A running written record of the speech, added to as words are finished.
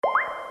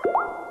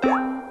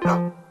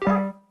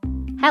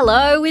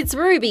Hello, it's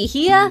Ruby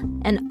here,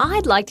 and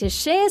I'd like to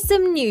share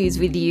some news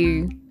with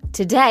you.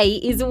 Today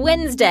is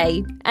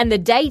Wednesday, and the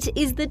date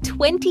is the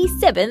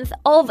 27th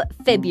of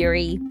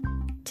February.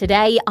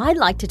 Today, I'd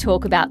like to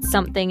talk about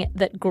something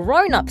that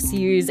grown-ups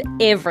use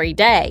every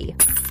day.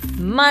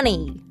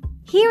 Money.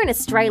 Here in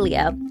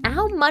Australia,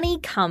 our money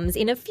comes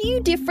in a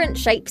few different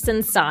shapes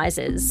and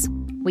sizes.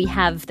 We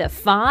have the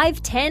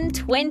 5, 10,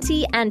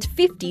 20 and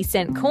 50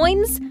 cent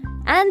coins,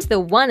 and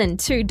the $1 and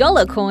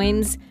 $2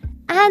 coins,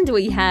 and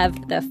we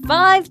have the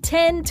 5,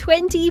 10,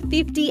 20,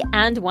 50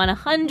 and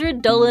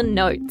 $100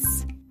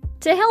 notes.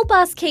 To help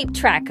us keep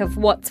track of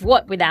what's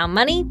what with our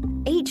money,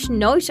 each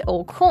note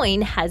or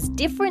coin has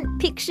different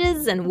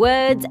pictures and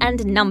words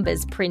and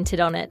numbers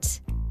printed on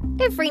it.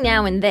 Every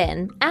now and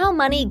then, our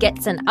money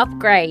gets an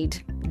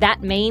upgrade.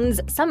 That means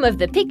some of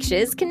the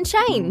pictures can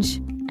change.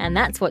 And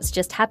that's what's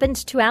just happened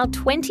to our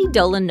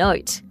 $20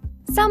 note.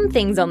 Some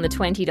things on the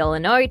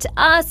 $20 note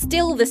are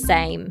still the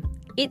same.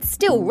 It's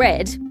still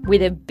red,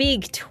 with a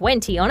big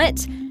 20 on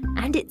it,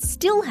 and it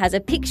still has a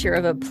picture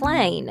of a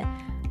plane.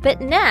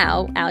 But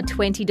now, our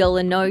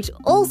 $20 note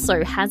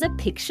also has a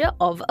picture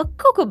of a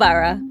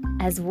kookaburra,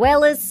 as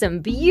well as some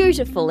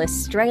beautiful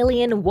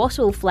Australian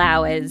wattle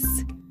flowers.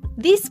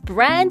 This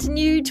brand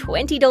new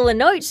 $20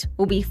 note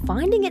will be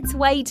finding its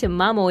way to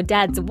Mum or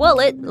Dad's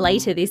wallet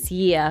later this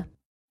year.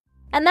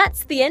 And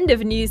that's the end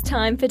of news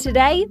time for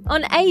today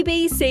on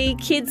ABC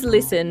Kids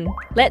Listen.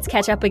 Let's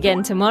catch up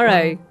again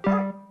tomorrow.